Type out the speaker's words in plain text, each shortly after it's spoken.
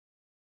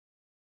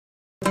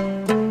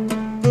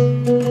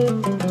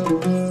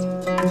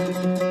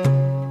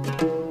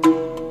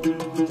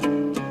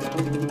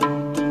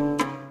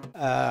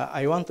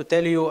want to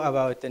tell you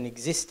about an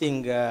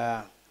existing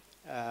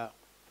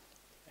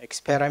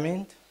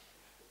experiment,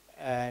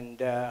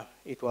 and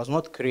it was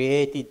not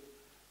created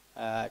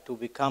to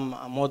become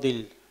a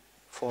model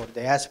for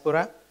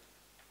diaspora,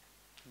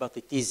 but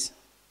it is.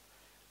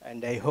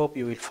 And I hope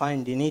you will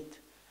find in it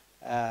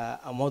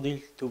a model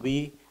to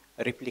be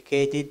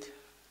replicated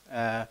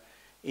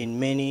in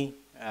many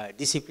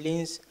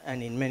disciplines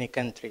and in many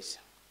countries.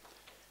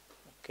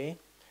 Okay.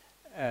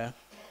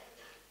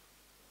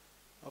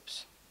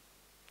 Oops.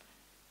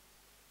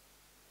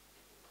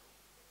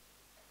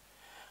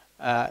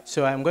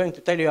 So I'm going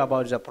to tell you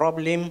about the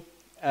problem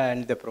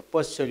and the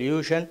proposed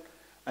solution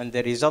and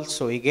the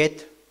results we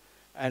get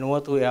and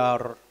what we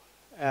are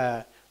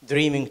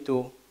dreaming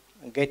to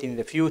get in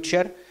the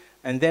future.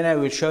 And then I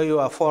will show you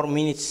a 4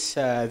 minutes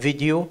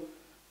video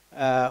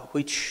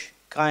which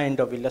kind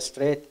of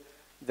illustrate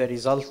the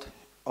result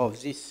of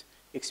this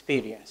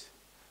experience.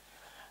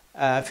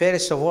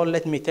 First of all,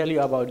 let me tell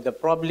you about the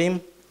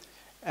problem.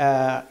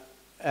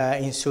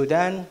 In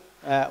Sudan,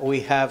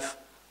 we have,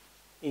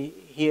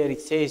 here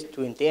it says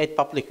 28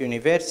 public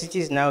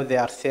universities. Now there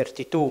are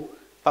 32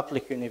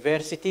 public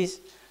universities,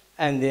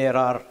 and there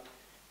are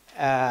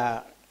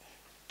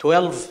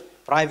 12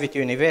 private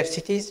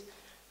universities,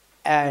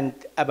 and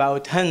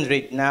about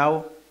 100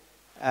 now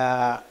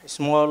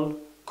small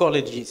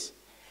colleges.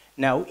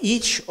 Now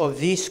each of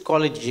these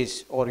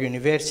colleges or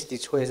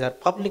universities, whether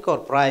public or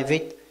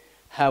private,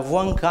 have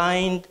one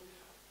kind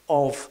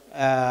of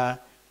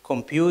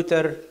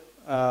computer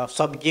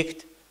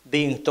subject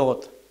being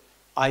taught,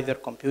 either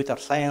computer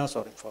science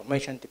or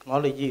information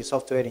technology,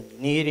 software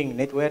engineering,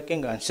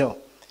 networking, and so on.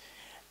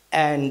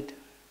 And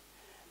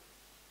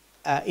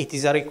it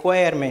is a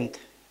requirement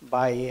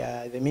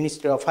by the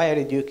Ministry of Higher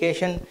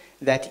Education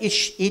that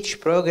each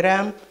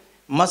program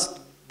must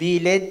be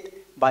led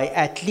by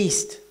at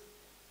least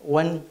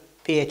one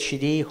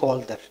PhD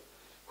holder,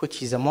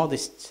 which is a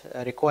modest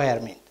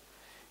requirement.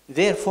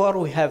 Therefore,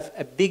 we have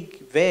a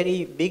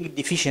very big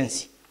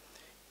deficiency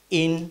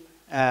in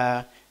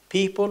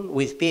people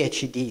with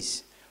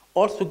PhDs.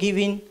 Also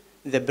given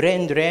the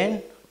brain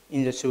drain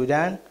in the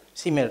Sudan,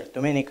 similar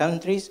to many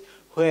countries,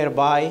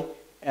 whereby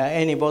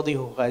anybody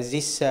who has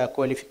this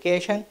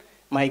qualification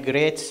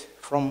migrates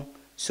from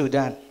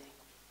Sudan.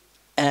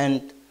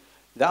 And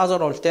the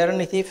other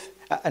alternative,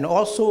 and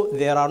also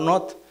there are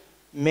not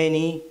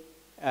many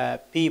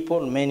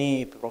people,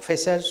 many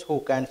professors who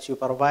can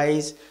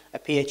supervise a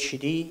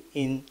PhD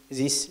in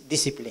these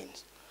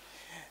disciplines.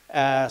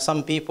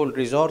 Some people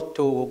resort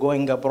to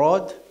going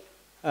abroad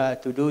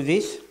to do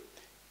this.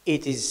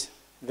 It is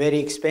very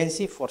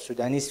expensive for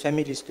Sudanese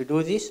families to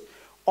do this.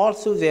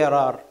 Also, there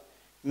are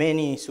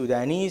many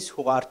Sudanese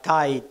who are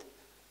tied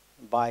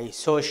by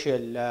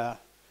social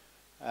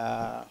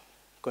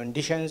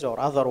conditions or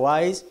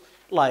otherwise,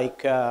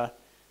 like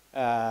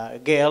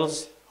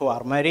girls who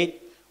are married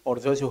or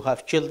those who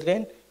have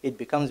children. It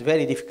becomes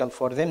very difficult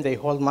for them. They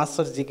hold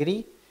master's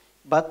degree,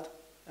 but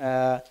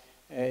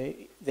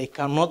they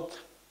cannot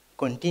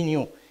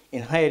continue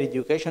in higher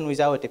education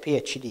without a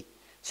PhD.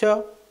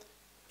 So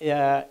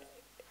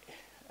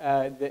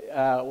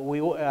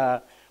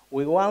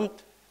we want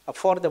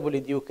affordable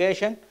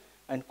education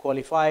and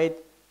qualified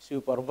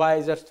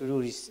supervisors to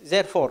do this.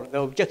 Therefore, the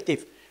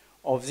objective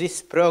of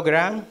this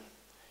program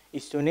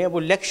is to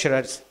enable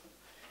lecturers,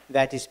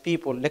 that is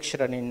people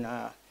lecturing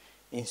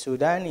in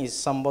Sudan is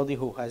somebody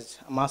who has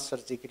a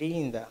master's degree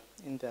in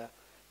the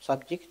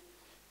subject,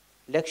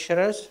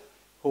 lecturers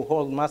who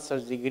hold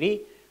master's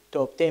degree to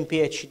obtain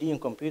PhD in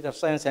computer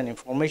science and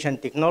information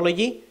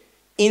technology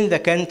in the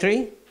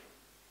country,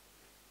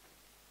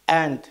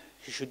 and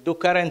he should do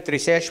current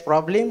research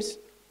problems.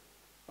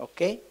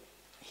 Okay,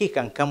 he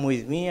can come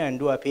with me and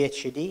do a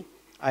PhD.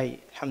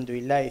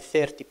 Alhamdulillah,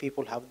 30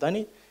 people have done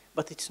it,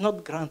 but it's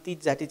not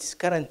granted that it's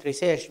current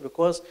research,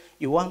 because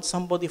you want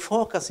somebody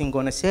focusing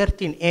on a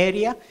certain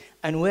area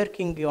and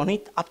working on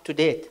it up to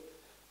date.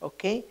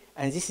 Okay,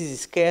 and this is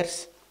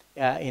scarce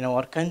in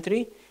our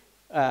country,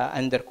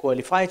 under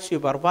qualified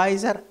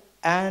supervisor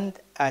and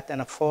at an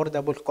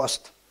affordable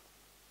cost.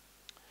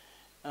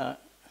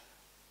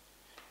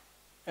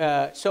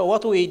 So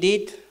what we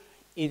did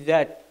is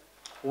that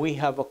we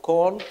have a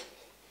call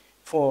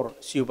for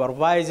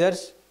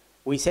supervisors.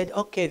 We said,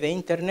 okay, the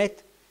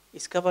internet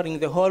is covering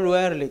the whole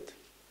world,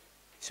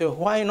 so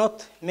why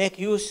not make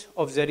use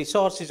of the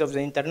resources of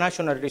the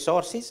international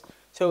resources?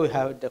 So we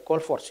have the call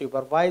for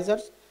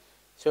supervisors.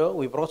 So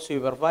we brought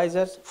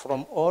supervisors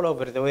from all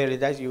over the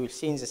world, as you will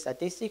see in the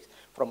statistics,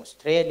 from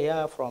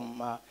Australia,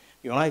 from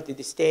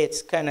United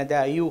States,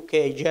 Canada,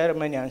 UK,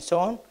 Germany, and so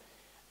on.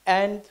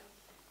 And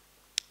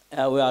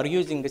we are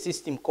using a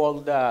system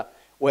called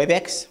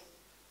WebEx,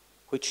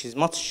 which is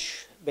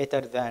much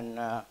better than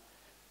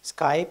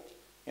Skype.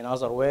 In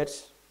other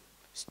words,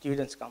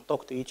 students can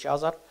talk to each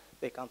other,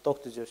 they can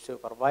talk to their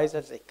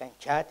supervisors, they can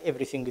chat,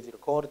 everything is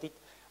recorded,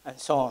 and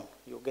so on.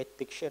 You get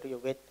picture, you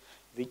get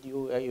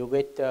video, you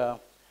get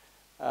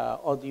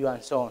audio,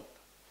 and so on.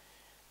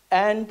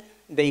 And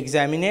the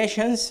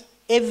examinations,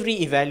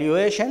 every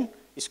evaluation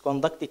is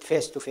conducted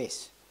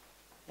face-to-face.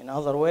 In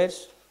other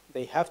words,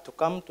 they have to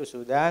come to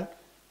Sudan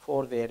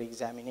for their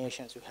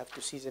examinations. We have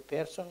to see the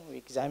person, we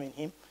examine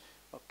him,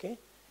 okay?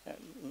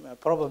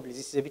 Probably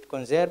this is a bit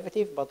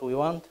conservative, but we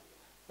want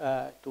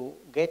to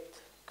get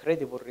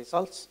credible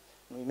results.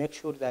 And we make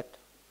sure that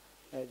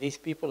these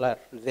people are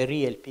the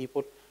real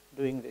people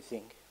doing the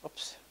thing.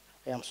 Oops,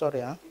 I am sorry,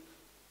 huh?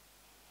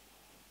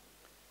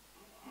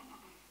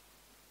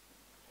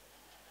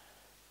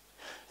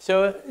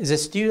 So the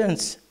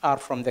students are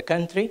from the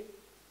country.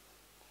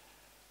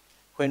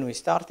 When we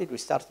started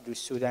with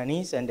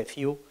Sudanese and a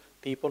few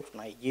people from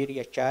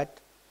Nigeria, Chad,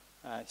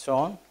 and so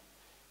on.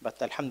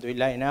 But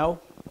alhamdulillah now,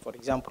 for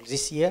example,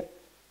 this year,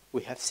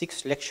 we have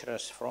 6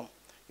 lecturers from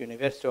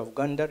University of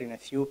Gondar in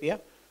Ethiopia.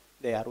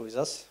 They are with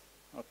us,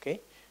 okay?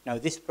 Now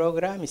this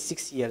program is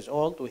 6 years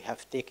old. We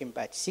have taken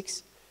batch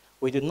 6.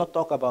 We did not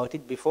talk about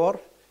it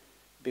before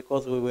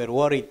because we were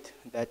worried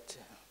that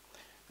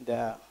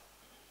the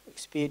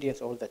experience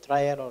or the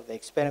trial or the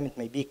experiment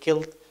may be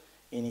killed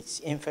in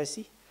its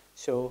infancy.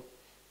 So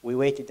we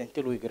waited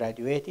until we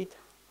graduated,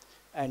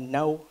 and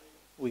now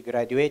we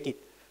graduated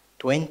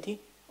 20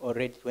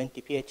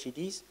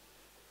 PhDs,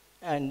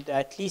 and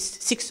at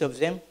least 6 of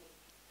them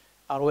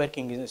are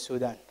working in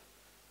Sudan,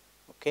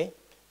 okay?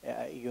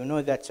 You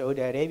know that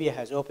Saudi Arabia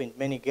has opened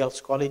many girls'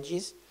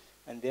 colleges,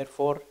 and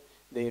therefore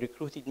they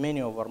recruited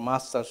many of our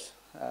masters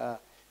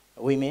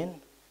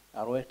women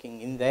are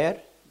working in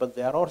there, but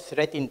they are all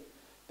threatened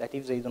that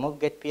if they do not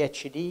get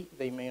PhD,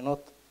 they may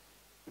not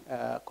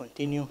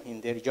continue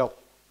in their job.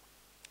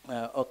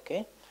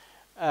 Okay.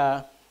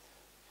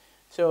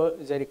 So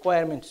the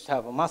requirement to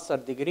have a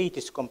master's degree, it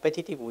is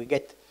competitive. We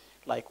get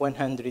like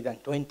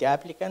 120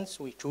 applicants.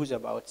 We choose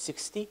about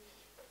 60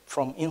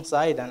 from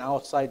inside and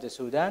outside the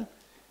Sudan.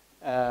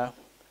 And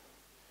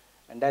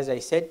as I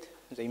said,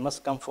 they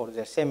must come for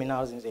their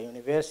seminars in the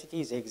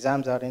university. The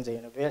exams are in the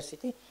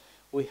university.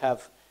 We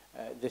have,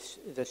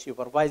 the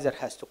supervisor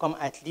has to come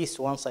at least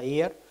once a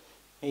year.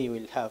 He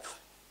will have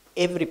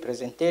every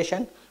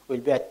presentation will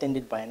be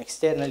attended by an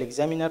external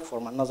examiner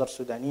from another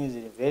Sudanese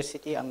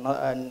university,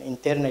 an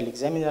internal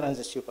examiner, and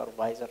the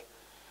supervisor.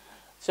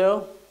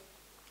 So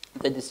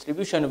the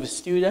distribution of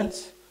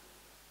students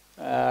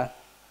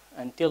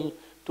until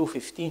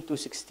 2015,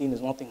 2016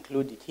 is not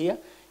included here.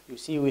 You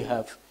see we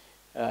have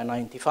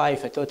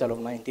a total of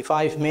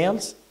 95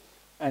 males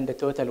and a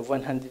total of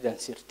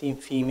 113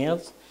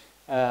 females.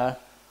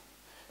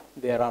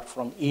 There are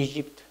from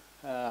Egypt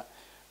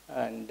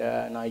and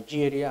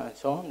Nigeria and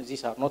so on.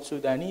 These are not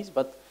Sudanese,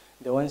 but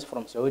the ones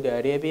from Saudi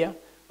Arabia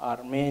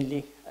are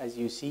mainly, as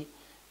you see,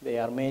 they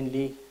are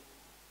mainly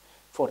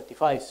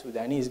 45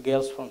 Sudanese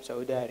girls from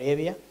Saudi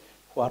Arabia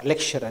who are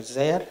lecturers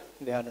there.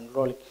 They are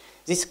enrolling.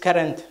 This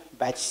current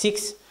batch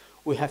 6,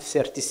 we have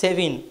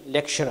 37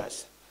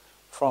 lecturers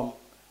from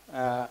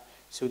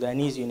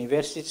Sudanese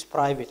universities,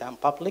 private and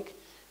public,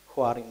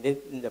 who are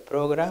in the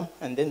program,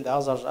 and then the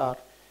others are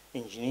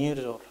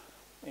engineers or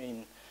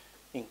in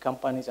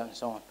companies and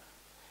so on.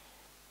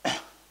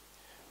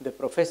 The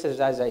professors,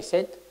 as I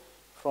said,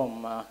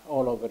 from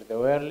all over the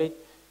world,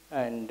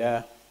 and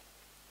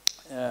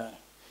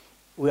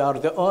we are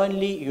the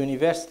only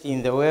university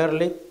in the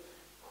world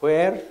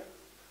where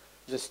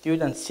the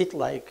students sit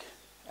like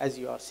as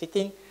you are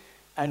sitting,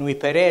 and we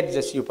parade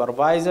the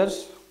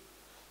supervisors.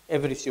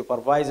 Every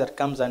supervisor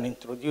comes and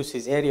introduces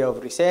his area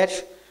of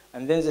research,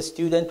 and then the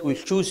student will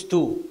choose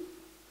 2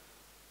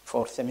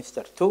 for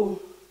semester 2,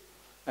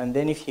 and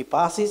then if he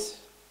passes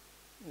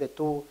the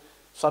 2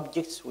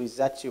 subjects with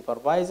that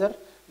supervisor,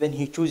 then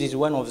he chooses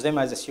one of them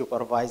as a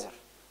supervisor.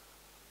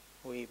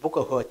 We book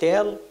a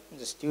hotel,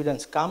 the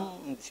students come,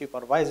 and the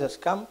supervisors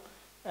come,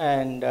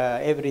 and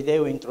every day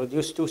we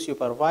introduce 2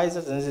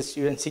 supervisors, and the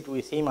students sit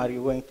with him, are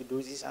you going to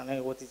do this,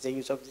 and what is the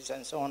use of this,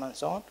 and so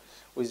on,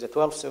 with the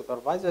 12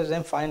 supervisors,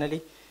 and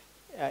finally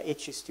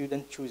each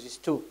student chooses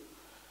 2.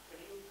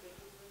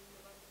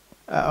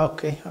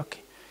 Okay.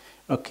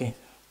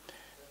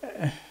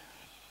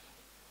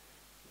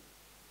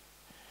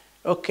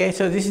 Okay,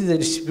 so this is the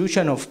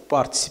distribution of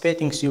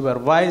participating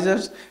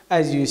supervisors.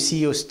 As you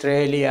see,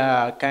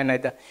 Australia,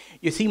 Canada.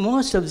 You see,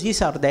 most of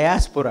these are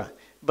diaspora,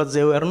 but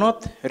they were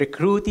not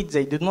recruited.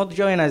 They did not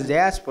join as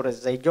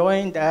diasporas. They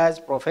joined as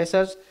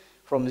professors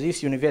from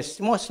this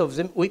university. Most of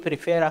them, we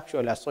prefer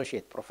actually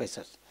associate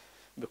professors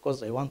because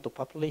they want to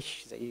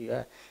publish.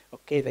 They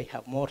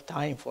have more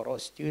time for our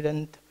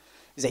students.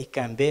 They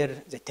can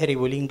bear the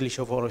terrible English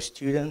of our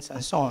students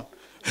and so on.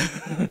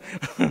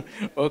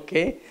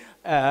 Okay.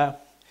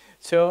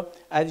 So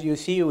as you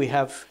see, we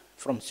have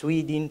from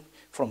Sweden,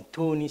 from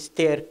Tunis,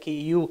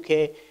 Turkey,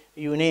 UK,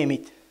 you name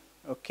it,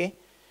 okay?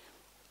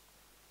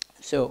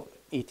 So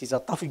it is a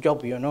tough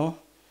job, you know,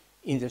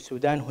 in the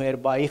Sudan,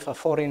 whereby if a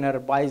foreigner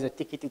buys a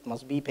ticket, it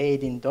must be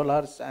paid in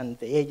dollars, and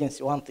the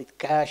agency wanted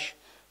cash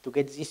to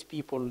get these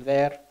people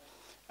there.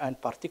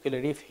 And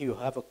particularly if you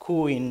have a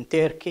coup in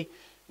Turkey,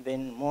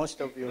 then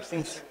most of your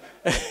things,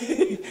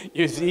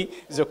 you see,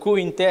 the coup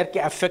in Turkey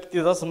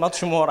affected us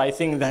much more, I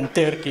think, than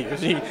Turkey, you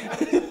see.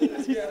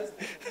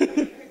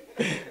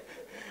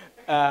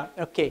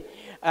 Okay,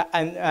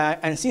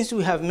 And since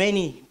we have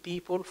many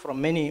people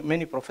from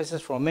many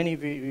professors from many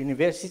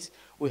universities,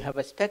 we have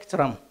a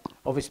spectrum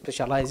of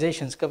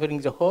specializations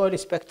covering the whole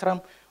spectrum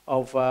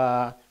of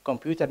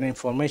computer and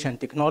information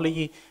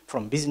technology,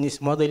 from business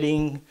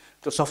modeling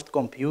to soft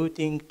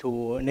computing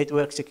to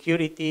network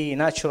security,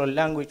 natural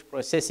language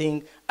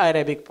processing,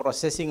 Arabic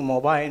processing,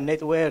 mobile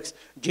networks,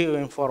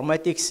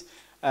 geoinformatics,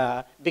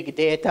 big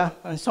data,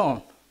 and so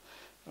on.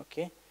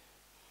 Okay.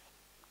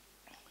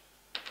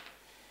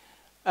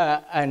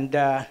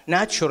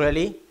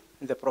 Naturally,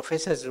 the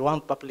professors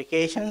want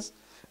publications,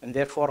 and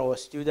therefore our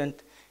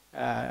students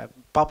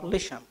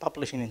publish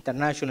in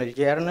international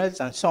journals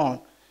and so on.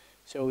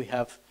 So we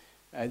have,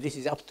 this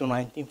is up to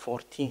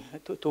 2014.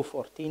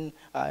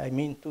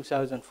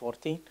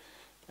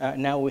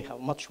 Now we have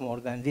much more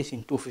than this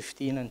in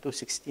 2015 and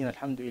 2016,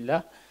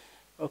 alhamdulillah.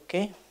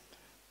 Okay.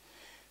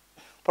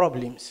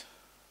 Problems.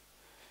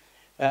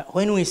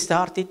 When we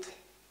started,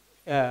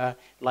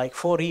 like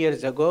 4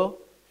 years ago,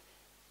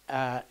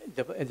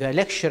 the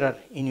lecturer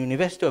in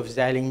University of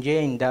Izzeldin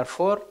in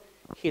Darfur,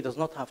 he does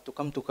not have to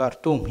come to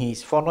Khartoum. He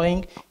is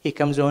following. He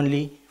comes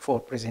only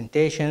for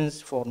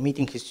presentations, for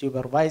meeting his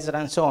supervisor,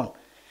 and so on.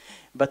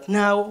 But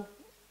now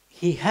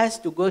he has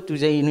to go to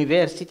the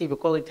university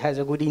because it has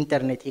a good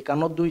internet. He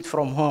cannot do it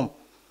from home.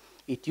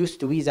 It used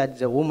to be that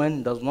the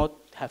woman does not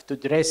have to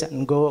dress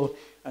and go,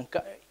 and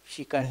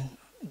she can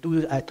do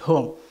it at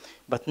home.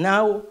 But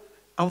now,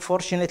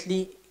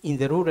 unfortunately, in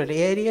the rural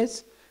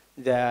areas,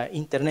 the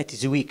internet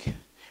is weak.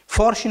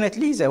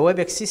 Fortunately, the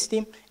WebEx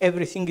system,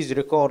 everything is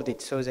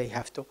recorded, so they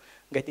have to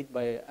get it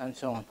by, and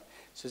so on.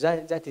 So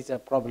that is a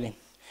problem.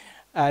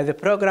 The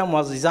program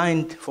was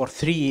designed for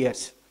 3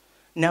 years.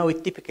 Now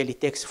it typically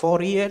takes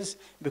 4 years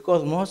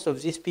because most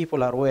of these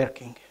people are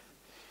working.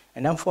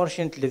 And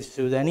unfortunately, the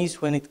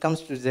Sudanese, when it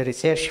comes to the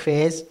research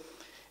phase,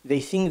 they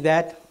think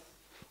that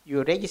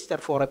you register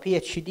for a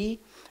PhD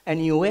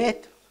and you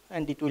wait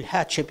and it will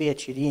hatch a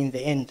PhD in the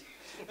end.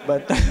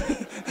 But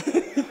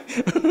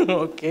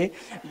okay,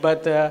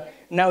 but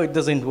now it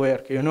doesn't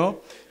work, you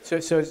know. So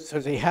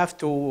they have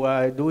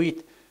to do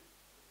it,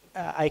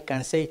 I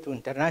can say, to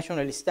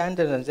international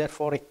standards, and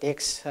therefore it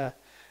takes,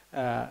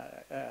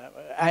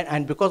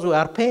 and because we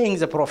are paying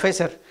the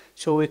professor,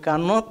 so we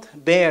cannot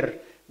bear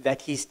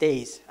that he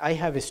stays. I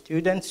have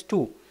students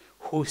too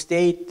who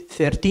stayed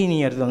 13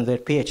 years on their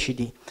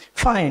PhD.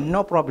 Fine,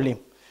 no problem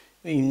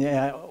when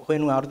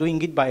we are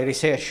doing it by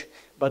research.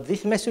 But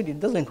this method, it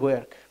doesn't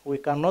work. We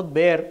cannot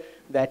bear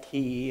that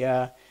he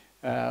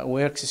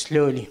works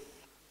slowly.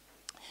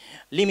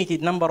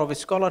 Limited number of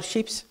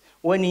scholarships.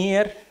 1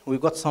 year, we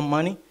got some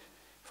money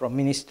from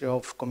Ministry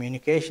of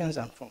Communications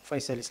and from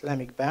Faisal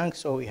Islamic Bank,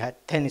 so we had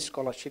 10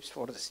 scholarships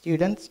for the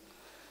students,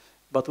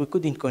 but we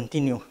couldn't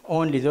continue,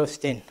 only those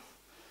 10.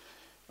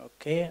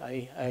 Okay,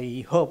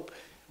 I hope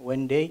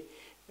one day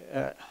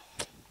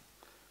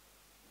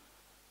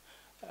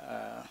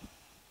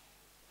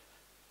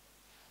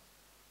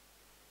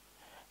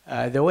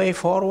the way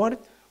forward,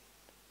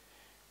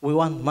 we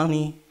want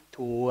money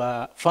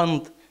to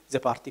fund the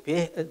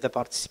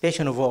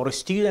participation of our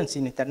students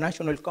in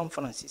international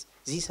conferences.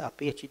 These are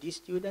PhD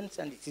students,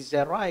 and it is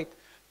their right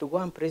to go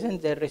and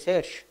present their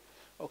research.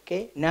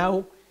 Okay,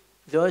 now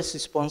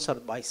those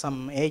sponsored by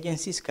some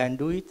agencies can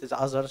do it, the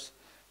others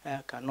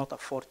cannot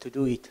afford to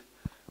do it.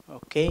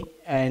 Okay,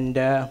 and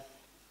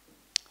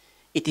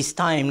it is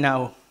time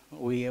now.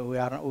 We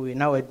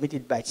now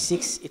admitted batch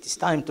 6. It is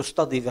time to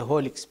study the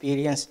whole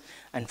experience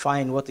and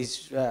find what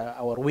is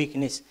our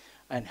weakness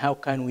and how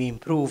can we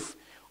improve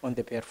on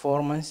the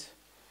performance.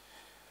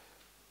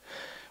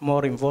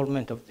 More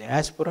involvement of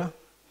diaspora.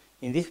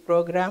 In this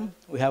program,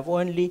 we have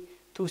only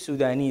 2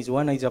 Sudanese.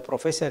 One is a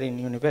professor in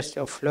University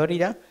of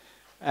Florida,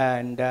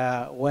 and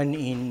one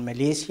in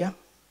Malaysia.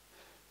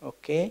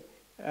 Okay,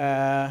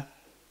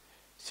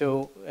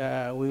 so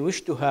we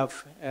wish to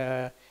have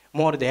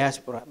more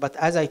diaspora. But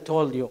as I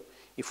told you,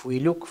 if we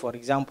look, for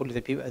example,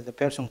 the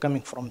person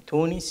coming from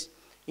Tunis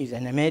is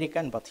an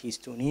American, but he's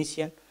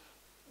Tunisian,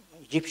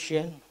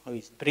 Egyptian, who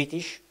is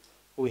British.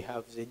 We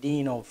have the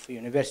Dean of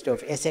University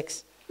of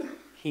Essex.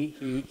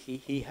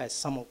 He has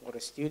some of our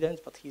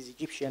students, but he's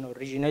Egyptian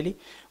originally.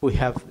 We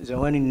have the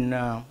one in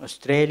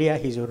Australia,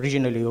 he's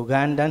originally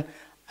Ugandan,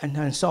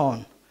 and so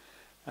on.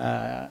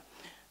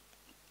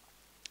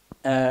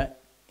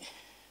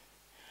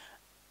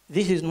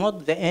 This is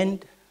not the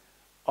end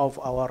of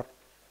our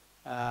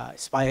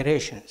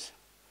aspirations.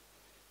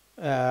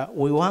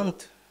 We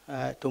want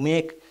to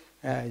make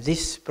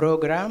this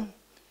program,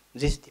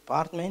 this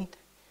department,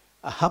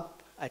 a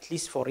hub, at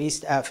least for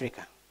East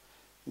Africa.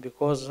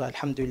 Because,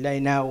 alhamdulillah,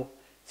 now,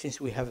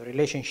 since we have a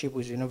relationship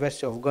with the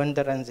University of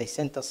Gondar, and they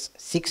sent us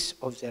 6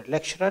 of their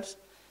lecturers,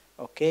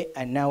 okay,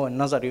 and now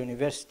another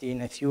university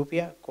in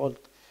Ethiopia called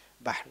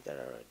Bahr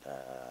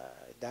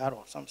Dar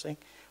or something,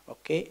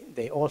 okay,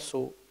 they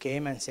also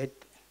came and said,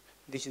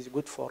 this is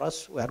good for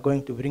us, we are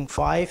going to bring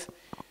 5.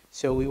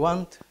 So we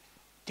want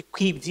to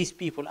keep these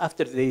people,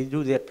 after they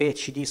do their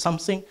PhD,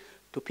 something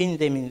to pin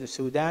them in the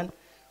Sudan,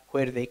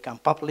 where they can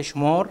publish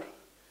more,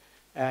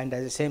 and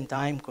at the same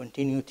time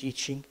continue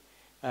teaching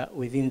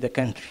within the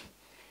country.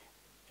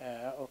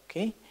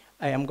 Okay,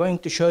 I am going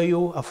to show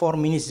you a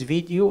 4-minute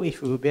video,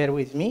 if you bear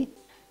with me.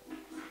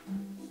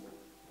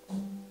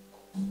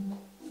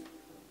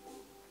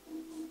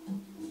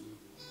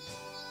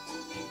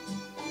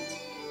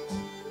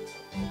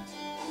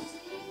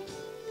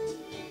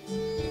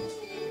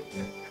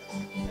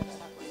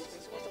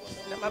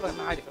 My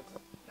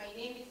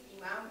name is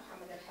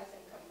Mohamed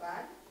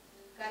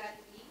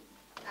Currently,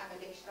 I'm a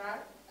lecturer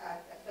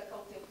at the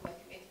Faculty of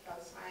Mathematical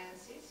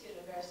Sciences,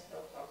 University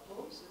of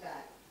Khartoum,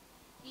 Sudan.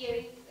 Here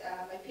is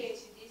my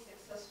PhD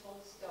successful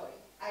story.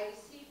 I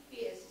received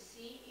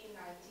PhD in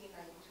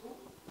 1992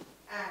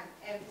 and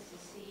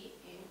MCC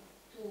in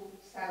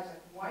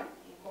 2001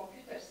 in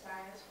computer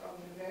science from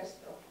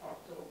University of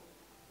Khartoum.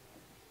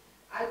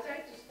 I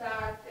tried to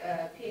start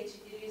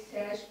PhD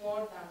research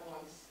more than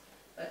once,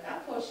 but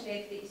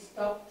unfortunately it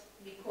stopped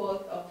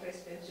because of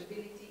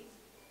responsibilities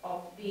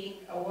of being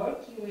a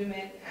working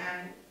woman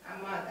and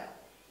a mother.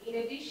 In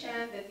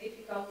addition, the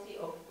difficulty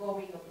of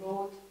going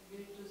abroad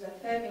due to the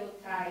family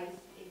ties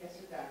in the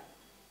Sudan.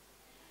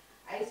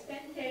 I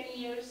spent 10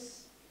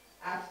 years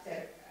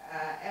after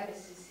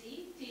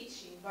MSCC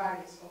teaching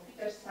various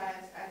computer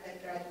science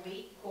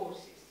undergraduate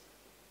courses.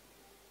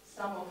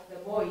 Some of the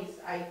boys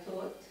I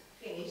taught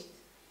finished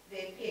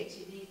their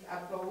PhDs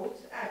abroad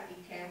and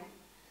became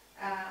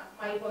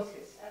my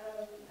bosses.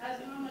 As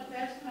a normal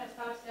person, I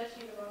started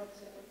searching about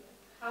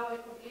how I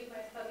complete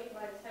my study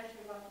by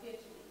researching about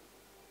PhD.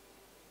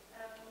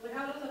 We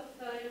have a lot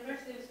of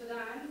universities in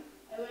Sudan.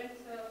 I went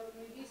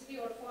maybe 3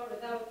 or 4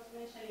 without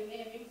mentioning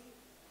namings.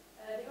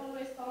 They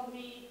always told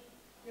me,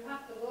 you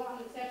have to go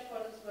and search for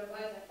the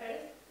supervisor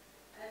first,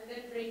 and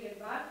then bring it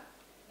back.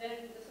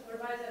 Then the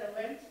supervisor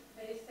went.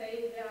 They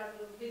say they are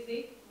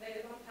busy.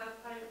 They don't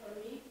have time for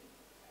me.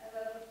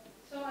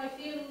 So I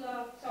feel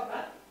so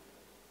bad.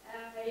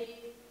 I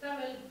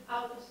traveled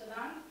out of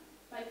Sudan.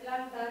 My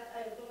plan that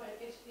I will do my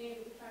PhD in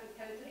a different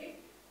country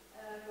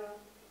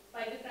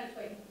by different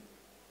way.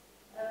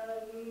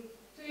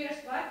 2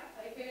 years back,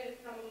 I heard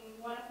from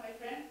one of my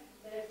friends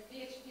there's a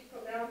PhD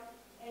program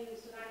in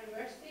Sudan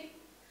University.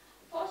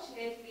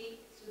 Fortunately,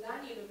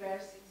 Sudan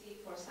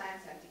University for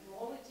Science and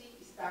Technology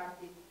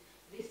started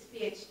this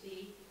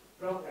PhD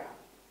program.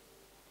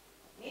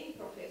 Many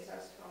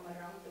professors from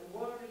around the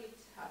world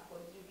have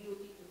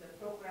contributed to the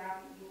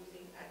program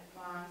using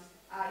advanced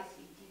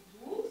ICT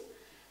tools,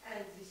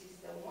 and this is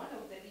one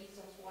of the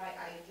reasons why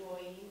I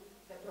joined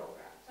the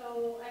program.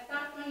 So I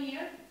start 1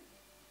 year,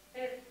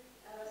 heard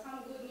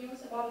some good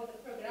news about the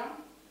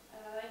program.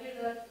 I hear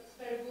that it's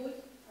very good,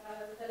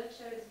 the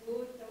lecture is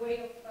good, the way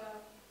of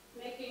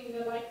making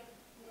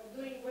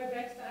doing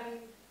WebEx and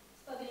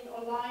studying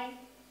online,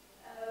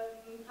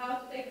 how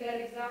to take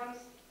their exams,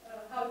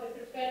 how they're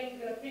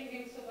preparing,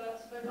 bringing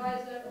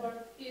supervisor or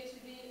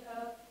PhD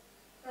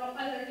from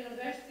other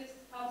universities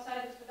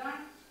outside of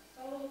Sudan.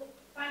 So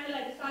finally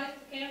I decided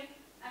to come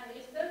and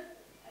register.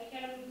 I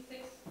came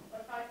 6 or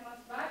 5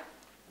 months back.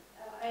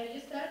 I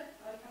registered.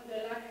 I come to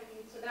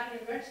in Sudan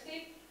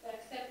University. They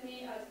accept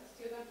me as a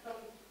student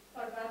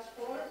for batch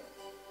 4.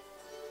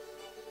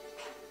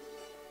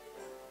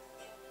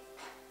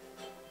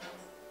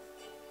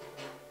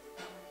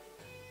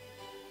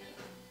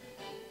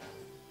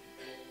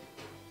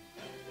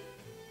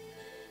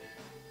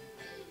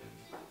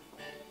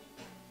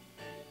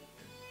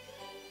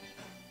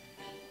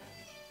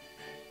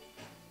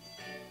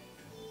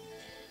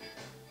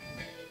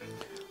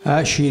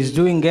 She is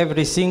doing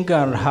everything,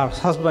 and her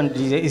husband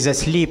is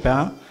asleep,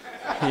 huh?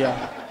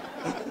 Yeah.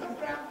 The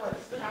program was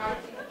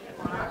started in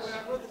March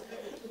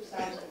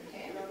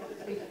 2010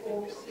 with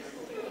courses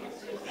in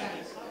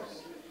semesters.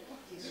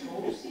 These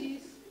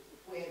courses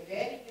were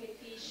very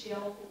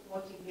beneficial,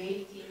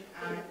 motivating,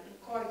 and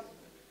encouraging.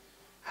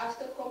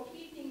 After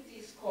completing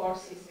these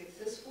courses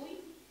successfully,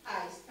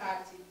 I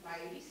started my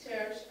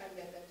research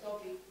under the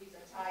topic with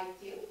the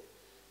title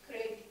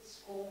Credit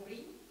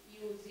Scoring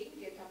Using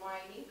Data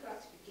Mining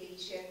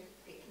Classification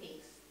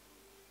Techniques.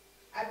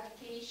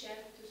 Application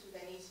to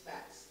Sudanese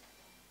banks.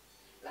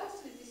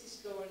 Lastly, this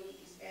story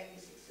is ended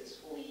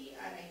successfully,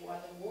 and I was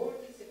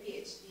awarded a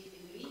PhD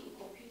degree in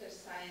computer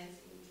science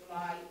in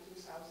July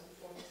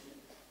 2014.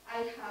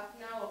 I have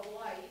now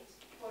applied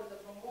for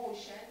the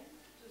promotion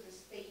to the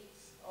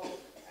status of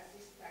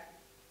assistant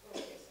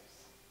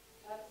professors.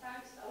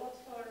 Thanks a lot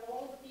for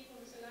all the people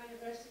in Sudan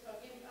University for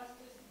giving us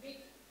this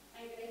big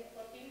and great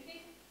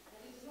opportunity. And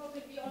this is not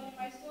going to be only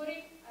my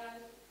story.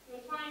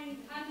 You'll find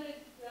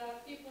hundreds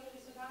of people in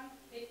Sudan,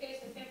 they face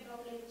the same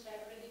problem which I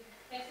already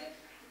faced.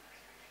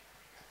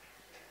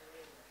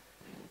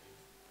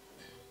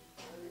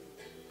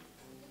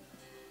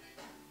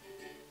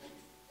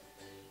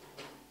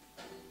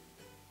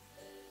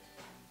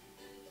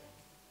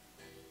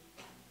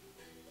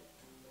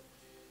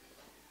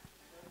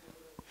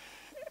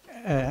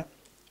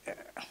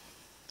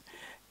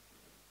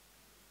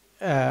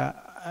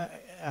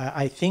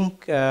 I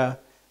think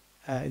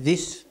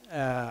this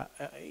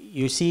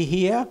you see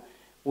here,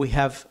 we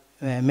have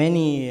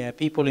many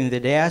people in the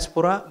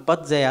diaspora,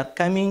 but they are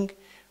coming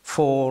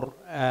for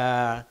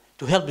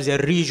to help their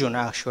region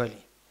actually,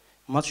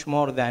 much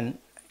more than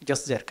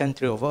just their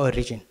country of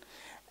origin.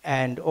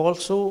 And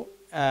also,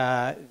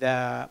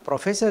 the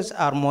professors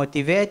are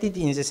motivated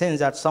in the sense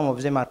that some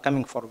of them are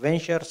coming for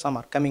venture, some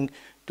are coming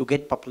to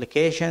get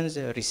publications,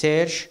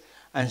 research,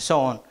 and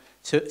so on.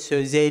 So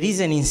there is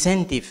an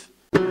incentive